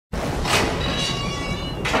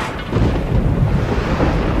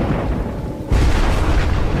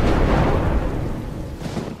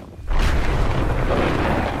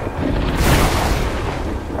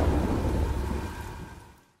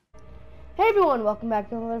everyone, welcome back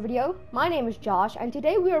to another video. My name is Josh, and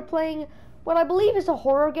today we are playing what I believe is a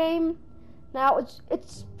horror game. Now,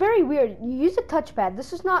 it's very weird. You use a touchpad.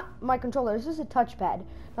 This is not my controller, this is a touchpad.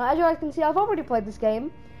 Now, as you guys can see, I've already played this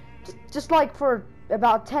game, just like for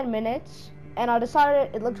about 10 minutes, and I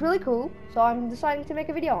decided it looked really cool, so I'm deciding to make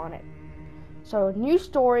a video on it. So, new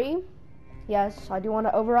story. Yes, I do want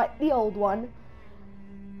to overwrite the old one.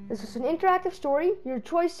 This is an interactive story. Your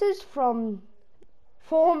choices from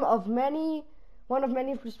one of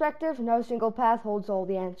many perspectives. No single path holds all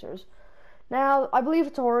the answers. Now, I believe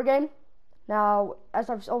it's a horror game. Now, as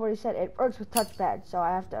I've already said, it works with touchpad, so I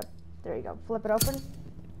have to, there you go, flip it open.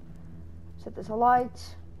 Set this alight.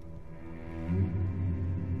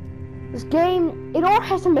 This game, it all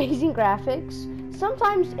has amazing graphics.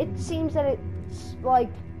 Sometimes it seems that it's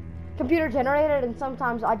like computer generated, and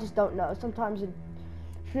sometimes I just don't know. Sometimes it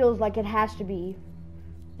feels like it has to be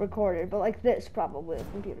recorded, but like this probably is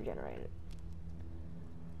computer generated.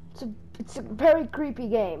 It's a very creepy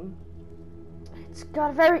game. It's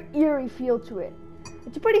got a very eerie feel to it.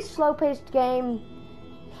 It's a pretty slow-paced game.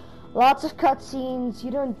 Lots of cutscenes.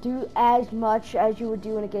 You don't do as much as you would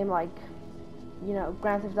do in a game like, you know,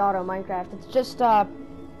 Grand Theft Auto, Minecraft. It's just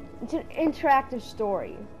it's an interactive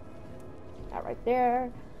story. That right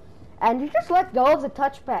there. And you just let go of the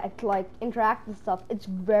touchpad to like interact with stuff. It's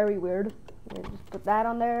very weird. Just put that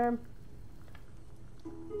on there.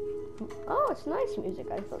 Oh, it's nice music.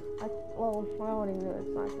 Well, I don't even know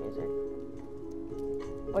it's nice music.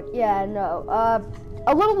 But yeah, no.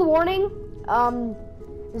 A little warning.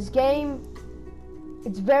 This game,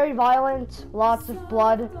 it's very violent. Lots of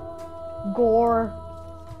blood, gore.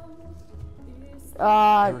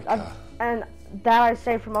 And that I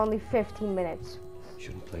say from only 15 minutes.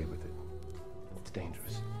 Shouldn't play with it. It's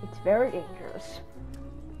dangerous. It's very dangerous.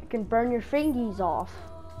 You can burn your fingies off.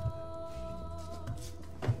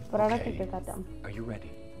 But I don't think they're that dumb. Are you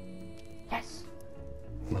ready? Yes.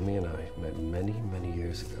 Mummy and I met many, many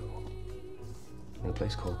years ago in a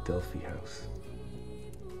place called Delphi House.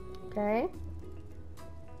 Okay.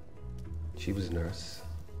 She was a nurse.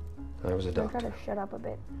 I was a doctor. I'm trying to shut up a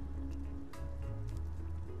bit.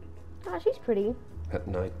 Ah, she's pretty. At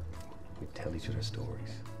night, we'd tell each other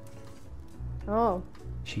stories. Oh.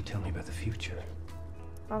 She'd tell me about the future.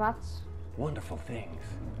 Oh, that's... Wonderful things.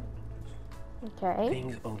 Okay.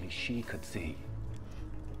 Things only she could see.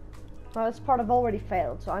 Well, this part I've already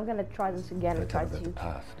failed, so I'm gonna try this again and try about the to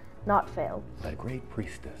past. not fail. A great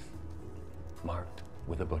priestess, marked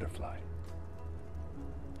with a butterfly,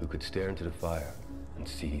 who could stare into the fire and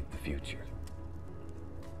see the future.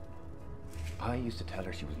 I used to tell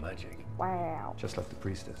her she was magic. Wow. Just like the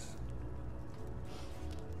priestess.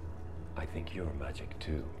 I think you're magic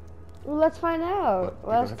too. Well, let's find out. But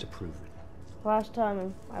you don't have to prove it. Last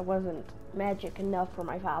time I wasn't magic enough for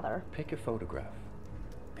my father. Pick your photograph.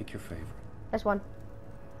 Pick your favorite. This one.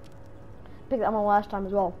 Picked that one last time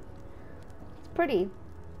as well. It's pretty.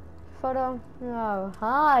 Photo. Oh,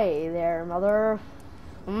 hi there, mother.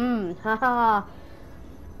 Haha.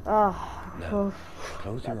 Oh. Now,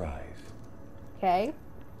 close your eyes. Okay.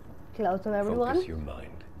 Close them, everyone. Focus your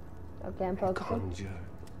mind. Okay, I'm focusing. Conjure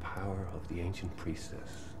the power of the ancient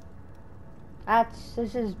priestess.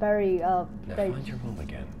 This is very, Now very... find your home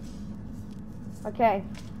again. Okay.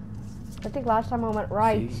 I think last time I went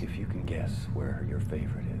right. See if you can guess where your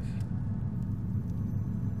favorite is.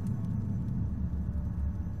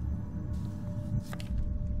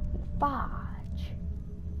 Fudge.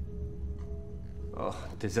 Oh,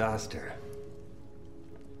 disaster.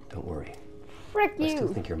 Don't worry. Frick I still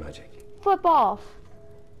you. think you're magic. Flip off.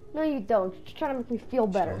 No, you don't. You're just trying to make me feel She'll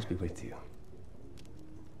better. always be with you.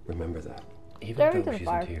 Remember that. Even Stare though into the she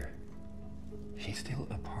fire. isn't here, she's still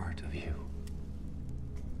a part of you.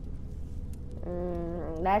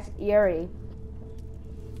 That's eerie.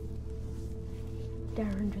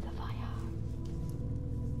 Stare into the fire.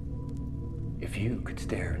 If you could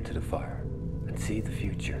stare into the fire and see the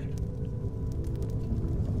future,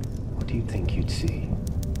 what do you think you'd see?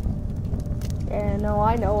 Yeah, no,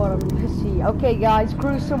 I know what I'm gonna see. Okay, guys,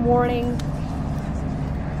 gruesome warning.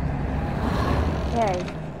 Okay.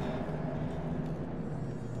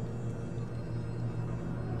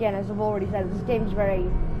 Again, as I've already said, this game's very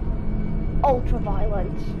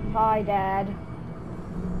ultra-violent. Hi, Dad.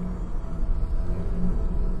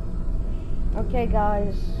 Okay,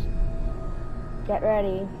 guys. Get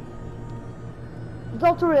ready. It's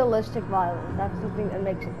ultra-realistic violence. That's the thing that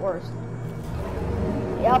makes it worse.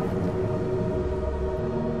 Yep.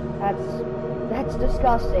 That's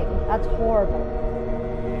disgusting. That's horrible.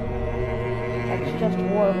 That's just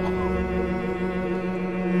horrible.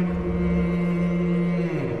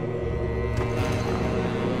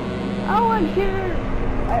 Oh, I'm here.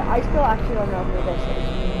 I still actually don't know who this is.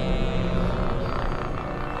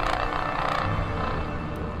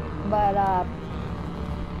 But,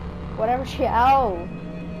 whatever she, ow.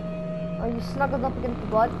 Oh, you snuggled up against the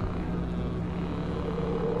blood?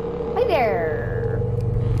 Hey there.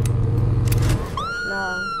 No.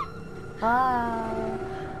 Ah.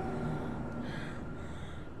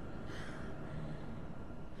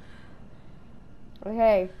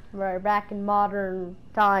 Okay, we're back in modern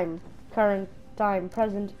time, current time,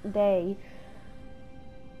 present day.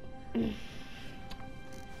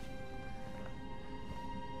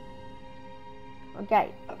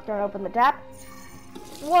 Okay, gonna open the tap.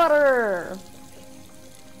 Water!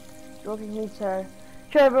 Looking me to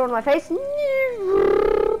show everyone my face.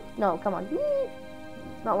 No, come on.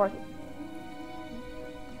 It's not working.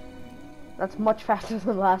 That's much faster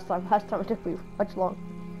than last time. Last time it took me much long.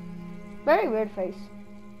 Very weird face.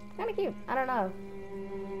 Kinda cute. I don't know.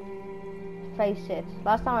 Face it.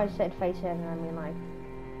 Last time I said face it, and I mean like.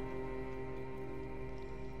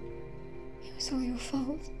 It was all your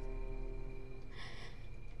fault.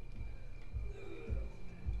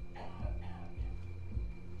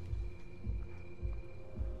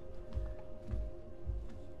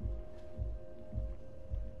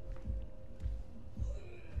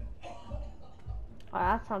 Oh,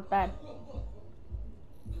 that sounds bad.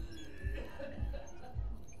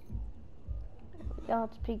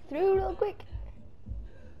 Let's peek through real quick.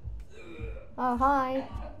 Oh, hi.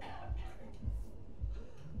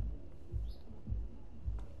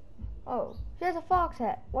 Oh, she has a fox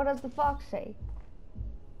hat. What does the fox say?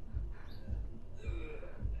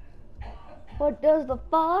 What does the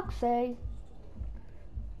fox say?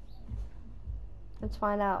 Let's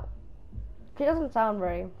find out. She doesn't sound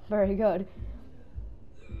very good.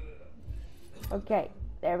 Okay,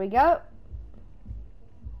 there we go.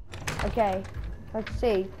 Okay, let's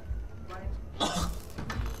see.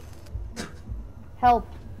 Help.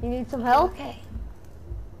 You need some help? Okay.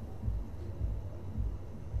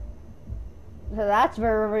 So that's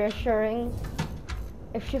very reassuring.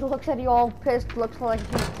 If she looks at you all pissed, looks like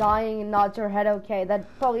she's dying and nods her head okay, that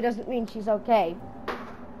probably doesn't mean she's okay.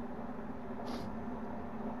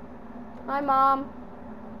 Hi, Mom.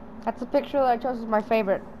 That's the picture that I chose as my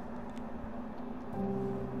favorite.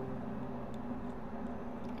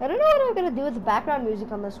 I don't know what I'm gonna do with the background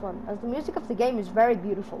music on this one, as the music of the game is very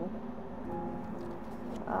beautiful.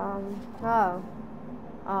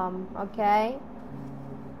 Okay.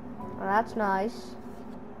 Well, that's nice.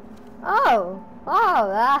 Oh,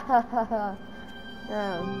 that.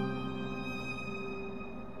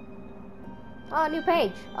 Oh, new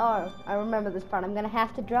page. Oh, I remember this part. I'm gonna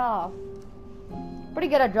have to draw. Pretty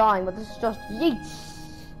good at drawing, but this is just yeets.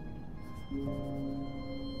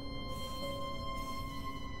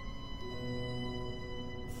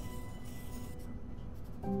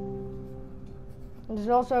 This is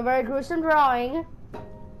also a very gruesome drawing.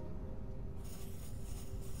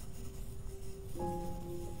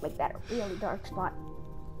 Make that a really dark spot.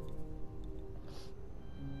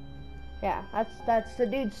 Yeah, that's the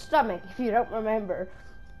dude's stomach, if you don't remember.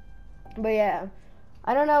 But yeah,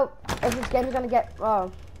 I don't know if this game's gonna get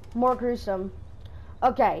more gruesome.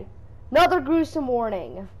 Okay, another gruesome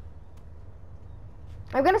warning.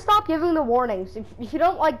 I'm gonna stop giving the warnings. If you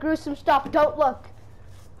don't like gruesome stuff, don't look.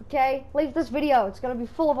 Okay, leave this video. It's gonna be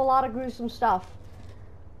full of a lot of gruesome stuff.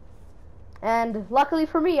 And luckily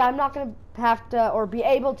for me, I'm not gonna have to or be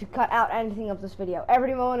able to cut out anything of this video.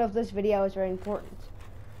 Every moment of this video is very important.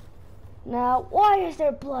 Now, why is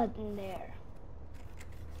there blood in there?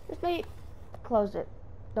 Just maybe close it.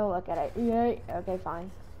 Don't look at it. Yay. Okay,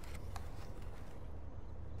 fine.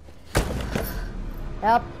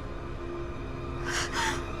 Yep.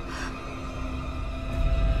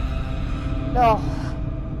 Oh.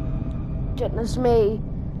 Goodness me.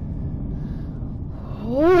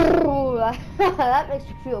 Ooh, that makes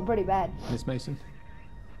me feel pretty bad. Miss Mason?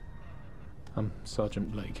 I'm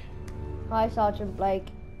Sergeant Blake, Hi, Sergeant Blake.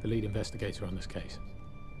 the lead investigator on this case.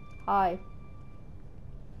 Hi.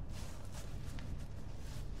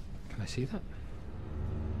 Can I see that?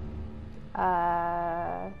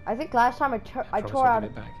 I think last time I Promise tore I'll out. give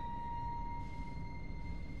it back.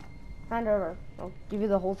 Hand over. I'll give you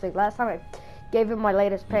the whole thing. Last time I gave him my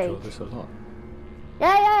latest You page. draw this a lot.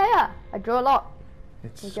 Yeah. I drew a lot.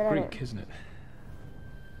 It's You get it. Greek, isn't it?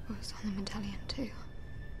 Oh, it's on the medallion too.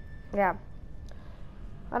 Yeah.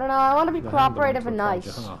 I don't know. I want to be The hand cooperative and belonged to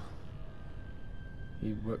nice. a Father Jahar.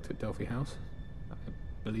 You worked at Delphi House? I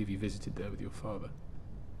believe you visited there with your father.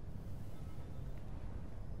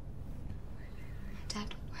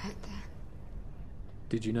 Dad worked there.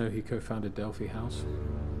 Did you know he co-founded Delphi House?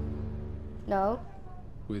 No.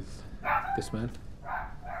 with this man,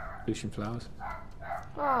 Lucian Flowers.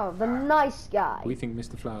 Oh, the nice guy. We think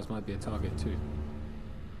Mr. Flowers might be a target too.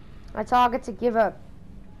 A target to give a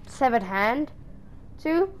severed hand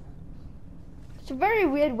to? It's a very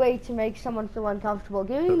weird way to make someone feel uncomfortable,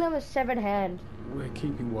 giving them a severed hand. We're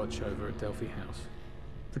keeping watch over at Delphi House.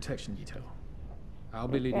 Protection detail. I'll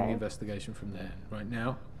be leading the Okay. investigation from there. Right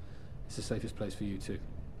now, it's the safest place for you too.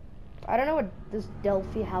 I don't know what this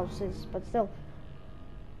Delphi house is, but still.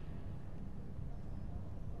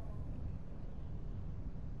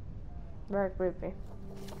 Very creepy.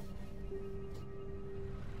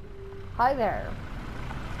 Hi there.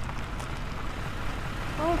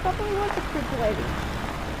 Oh, something was a creepy lady.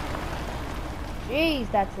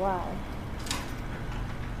 Jeez, that's loud.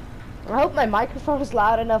 I hope my microphone is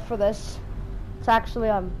loud enough for this. It's actually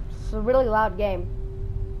it's a really loud game.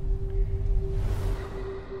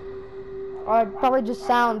 Or it probably just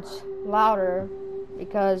sounds louder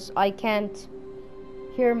because I can't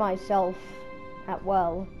hear myself at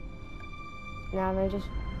well. Now they just,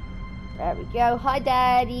 there we go. Hi,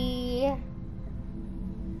 Daddy.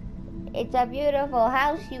 It's a beautiful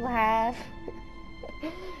house you have.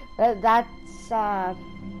 That's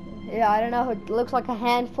yeah, I don't know. It looks like a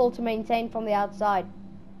handful to maintain from the outside.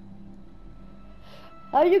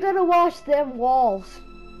 How are you gonna wash them walls?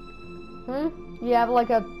 You have like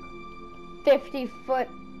a 50-foot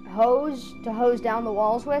hose to hose down the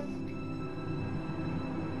walls with?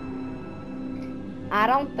 I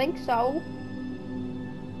don't think so.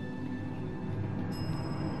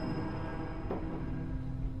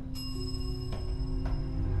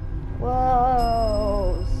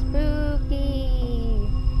 Whoa, spooky.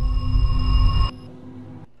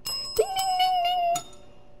 Ding, ding, ding, ding.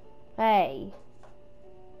 Hey.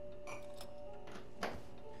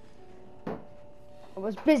 I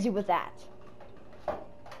was busy with that.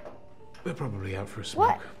 We're probably out for a smoke.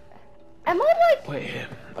 What? Am I like Wait here.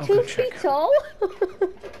 I'll 2 go feet check. tall?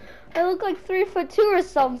 I look like 3'2" or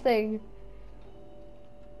something.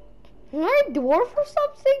 Am I a dwarf or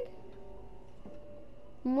something?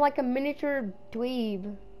 I'm like a miniature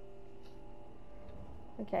dweeb.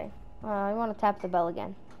 Okay. I want to tap the bell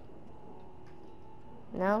again.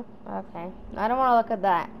 No? Okay. I don't want to look at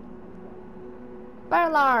that. Fire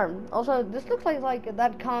alarm! Also, this looks like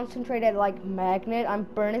that concentrated like magnet. I'm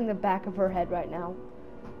burning the back of her head right now.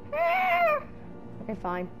 Okay,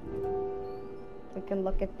 fine. We can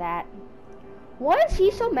look at that. Why is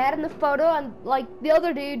he so mad in the photo and like the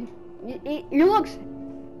other dude, he looks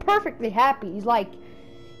perfectly happy. He's like,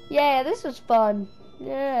 yeah, this is fun.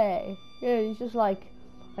 Yay. Yeah, he's just like,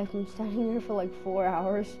 I've been standing here for like 4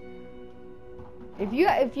 hours. If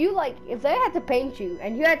they had to paint you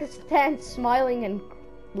and you had to stand smiling and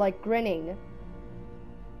like grinning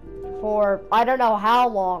for I don't know how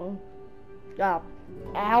long,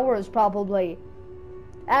 hours probably.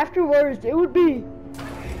 Afterwards, it would be.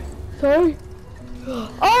 Sorry.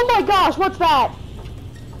 Oh my gosh, what's that?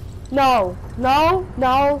 No, no,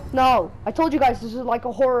 no, no. I told you guys this is like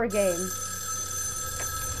a horror game.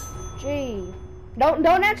 Gee. Don't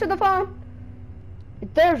answer the phone.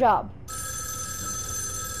 It's their job.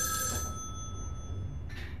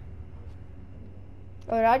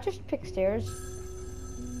 Oh, did I just pick stairs?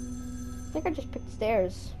 I think I just picked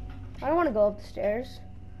stairs. I don't want to go up the stairs.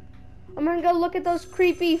 I'm gonna go look at those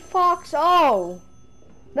creepy fox. Oh,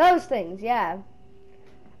 those things, yeah.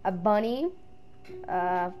 A bunny,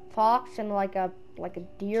 a fox, and like a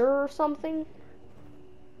deer or something.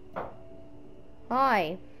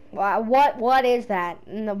 Hi. What is that?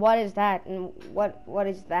 And what is that? And what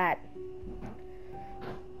is that?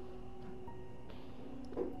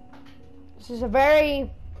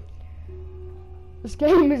 This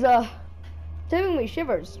game is giving me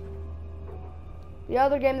shivers. The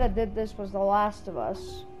other game that did this was The Last of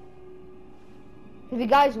Us. If you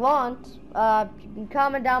guys want, you can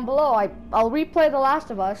comment down below. I'll replay The Last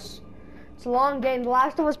of Us. It's a long game. The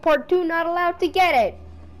Last of Us Part 2, not allowed to get it.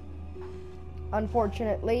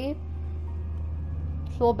 Unfortunately.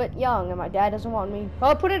 It's a little bit young and my dad doesn't want me.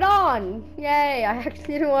 Oh, put it on! Yay, I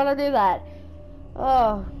actually didn't want to do that.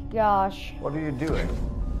 Oh, gosh. What are you doing?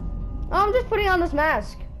 I'm just putting on this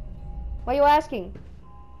mask. Why are you asking?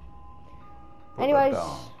 Put Anyways. that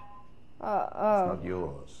down. It's not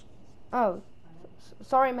yours. Oh.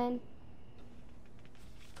 Sorry, man.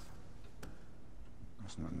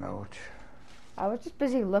 There's no note. I was just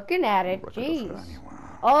busy looking at it. Look at it Jeez. anywhere.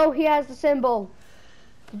 Oh, he has the symbol.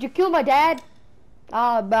 Did you kill my dad?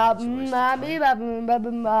 I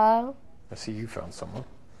see you found someone.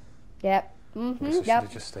 Yep. I guess I should Yep.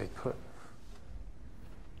 have just stayed put.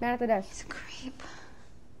 Man at the desk. He's a creep.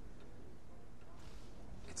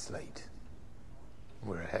 It's late.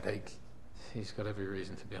 We're a headache. He's got every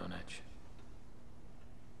reason to be on edge.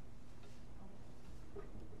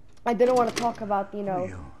 I didn't want to talk about, you know.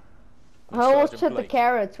 You. I almost Sergeant said the Blake.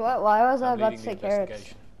 carrots. What? Why was I I'm about to leading say the carrots?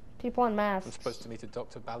 investigation. People in I'm masks. supposed to meet a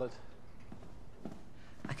Dr. Ballard.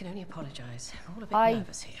 I can only apologise. We're all a bit Hi,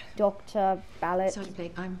 nervous here. Dr. Ballot. Sergeant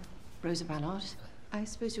Blake, I'm Rosa Ballard. I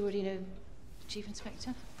suppose you already know the Chief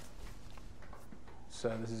Inspector?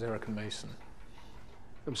 Sir, this is Erica Mason.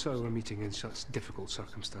 I'm sorry we're meeting in such difficult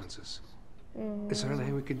circumstances. Is there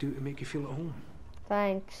anything we can do to make you feel at home?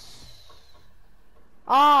 Thanks.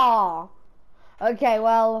 Ah. Okay,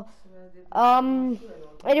 well,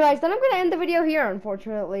 anyways, then I'm gonna end the video here,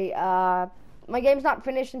 unfortunately. My game's not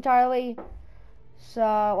finished entirely, so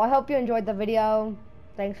I hope you enjoyed the video.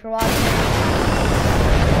 Thanks for watching.